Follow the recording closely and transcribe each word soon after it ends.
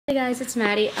Hey guys, it's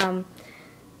Maddie.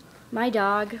 My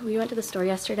dog, we went to the store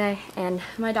yesterday, and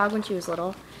my dog, when she was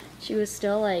little, she was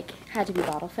still like, had to be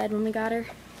bottle fed when we got her.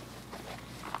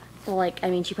 Well, like, I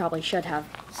mean, she probably should have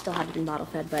still had to be bottle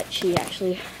fed, but she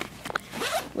actually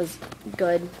was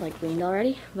good, like, weaned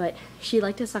already, but she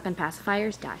liked to suck on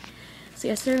pacifiers, die. So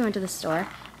yesterday we went to the store,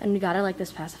 and we got her like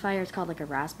this pacifier. It's called like a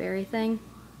raspberry thing.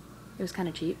 It was kind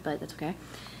of cheap, but that's okay.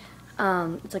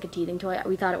 It's like a teething toy.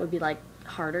 We thought it would be like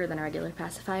harder than a regular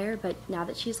pacifier, but now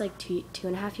that she's like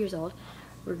 2.5 years old,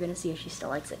 we're gonna see if she still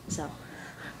likes it. So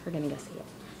we're gonna go see it.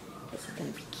 This is gonna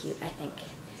be cute, I think.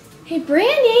 Hey,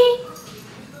 Brandi,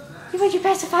 you want your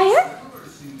pacifier?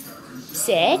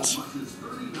 Sit.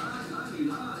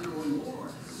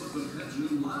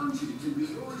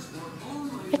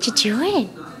 What you doing?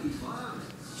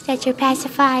 Is that your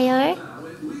pacifier?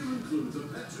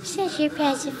 Is that your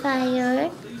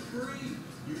pacifier?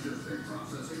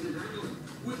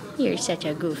 You're such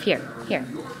a goof. Here.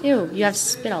 Ew, you have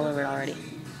spit all over it already.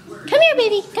 Come here,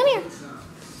 baby. Come here.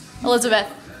 Elizabeth.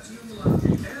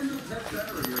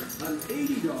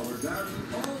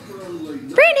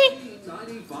 Brandi.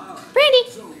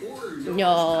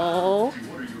 No.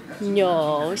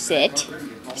 No. Sit.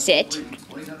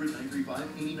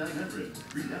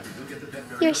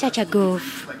 You're such a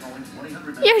goof.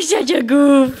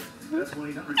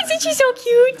 Isn't she so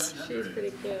cute? She's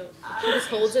pretty cute. She just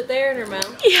holds it there in her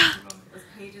mouth. Yeah.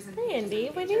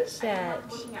 Brandi, what is that?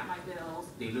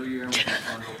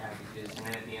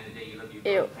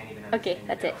 Ew. Okay,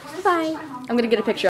 that's it. Bye. I'm gonna get a picture.